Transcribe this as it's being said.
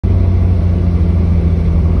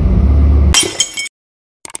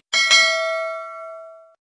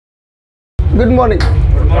Good morning.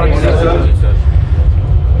 Good morning, sir.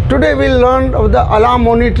 Today we'll learn of the alarm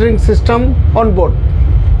monitoring system on board.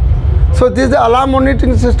 So this is the alarm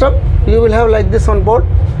monitoring system. You will have like this on board,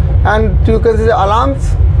 and you can see the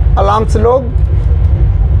alarms log.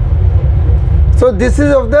 So this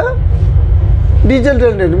is of the diesel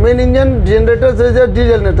generator. Main engine generators is a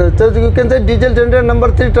diesel generator. So you can say diesel generator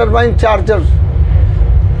number 3 turbine charger.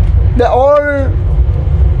 The all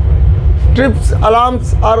trips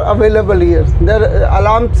alarms are available here. Their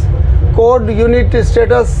alarms code, unit,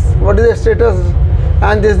 status, what is the status,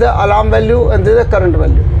 and this is the alarm value and this is the current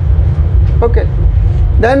value. Okay.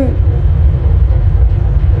 Then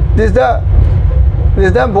this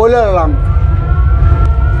is the boiler alarm.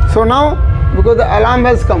 So now because the alarm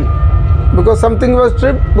has come, because something was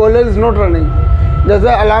tripped, boiler is not running, just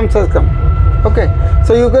the alarm has come. Okay.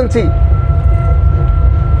 So you can see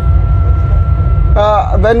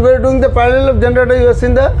when we are doing the parallel generator, you have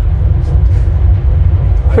seen the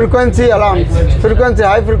frequency alarms,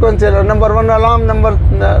 high frequency alarm, number 1 alarm,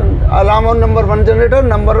 alarm on number 1 generator,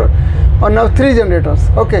 number on now 3 generators.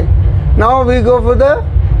 Okay. Now we go for the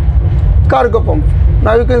cargo pump.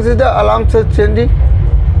 Now you can see the alarms are changing.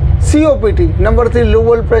 COPT, number 3 low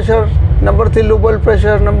volt pressure, number 3 low volt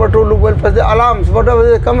pressure, number 2 low volt pressure. The alarms, whatever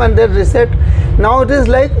they come and they reset. Now it is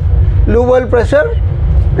like low volt pressure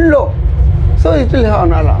low, so it will have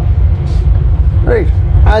an alarm, right?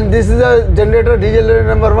 And this is a generator, diesel generator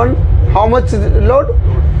number 1. How much load?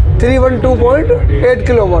 312.8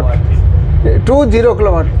 kilowatt, 20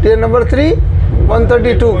 kilowatt. Here number 3,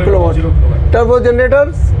 132 kilowatt. Turbo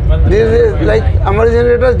generators, this is like emergency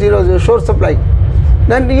generator, 0, short supply.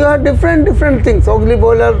 Then you have different things. Auxiliary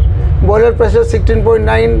boiler pressure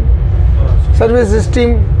 16.9, service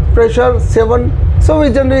steam pressure 7. So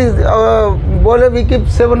we generally boiler we keep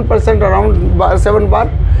 7% around 7 bar,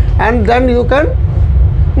 and then you can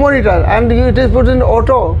monitor, and it is put in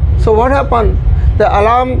auto. So what happen? The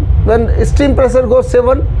alarm, when steam pressure goes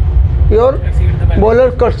 7, your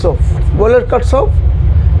boiler cuts off.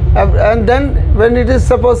 And then when it is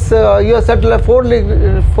suppose you are set like 4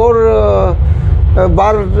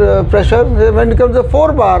 bar pressure, when it comes to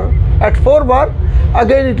 4 bar, at 4 bar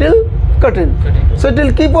again it will cut in. So it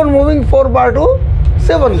will keep on moving 4 bar to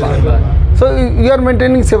 7 bar. So you are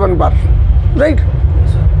maintaining 7 bar, right?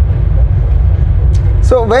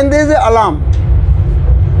 So when there is an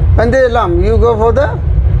alarm, you go for the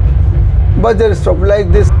buzzer stop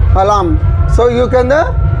like this alarm. So you can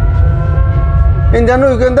in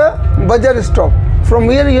general you can the buzzer stop. From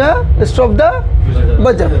here you have stop the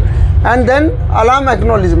buzzer, and then alarm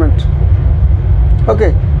acknowledgement.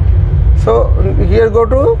 Okay. So here go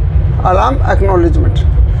to alarm acknowledgement.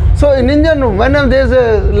 So in engine room, whenever there is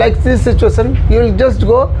a like this situation, you will just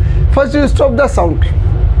go. First you stop the sound,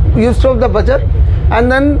 you stop the buzzer,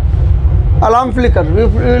 and then alarm flicker. You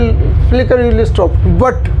will stop.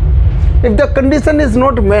 But if the condition is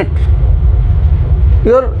not met,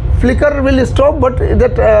 your flicker will stop, but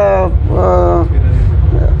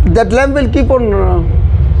that lamp will keep on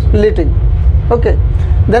lighting. Okay.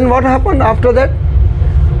 Then what happened after that?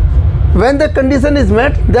 When the condition is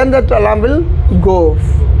met, then that alarm will go off.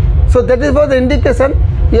 So that is for the indication.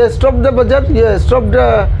 You have stopped the buzzer, you have stopped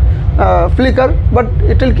the flicker, but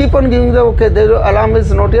it will keep on giving the okay, the alarm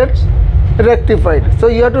is not yet rectified. So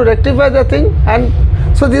you have to rectify the thing, and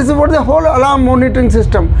so this is what the whole alarm monitoring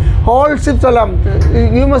system, whole ship's alarm.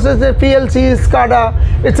 You must say PLC, SCADA,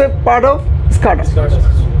 it's a part of SCADA.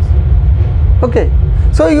 Okay.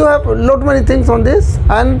 So you have lot many things on this,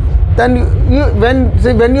 and then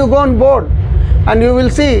when you go on board and you will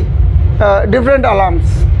see different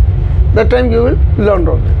alarms, that time you will learn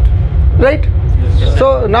all that, right? Yes,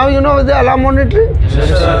 so now you know the alarm monitoring. Yes,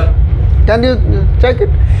 sir. Can you check it?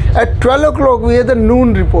 At 12 o'clock we have the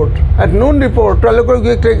noon report. At noon report, 12 o'clock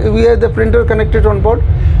we have the printer connected on board,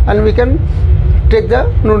 and we can take the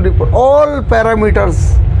noon report. All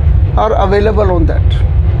parameters are available on that.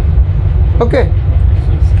 Okay.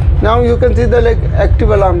 Now you can see the like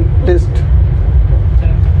active alarm list.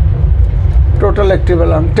 Total active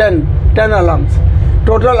alarm 10 alarms.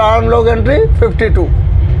 Total alarm log entry 52.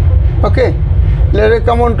 Okay. Let it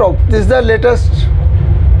come on top. This is the latest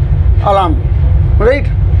alarm, right?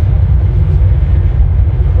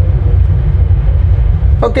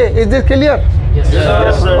 Okay. Is this clear? Yes,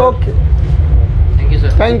 sir. Okay. Thank you, sir.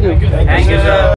 Thank you. Thank you, sir.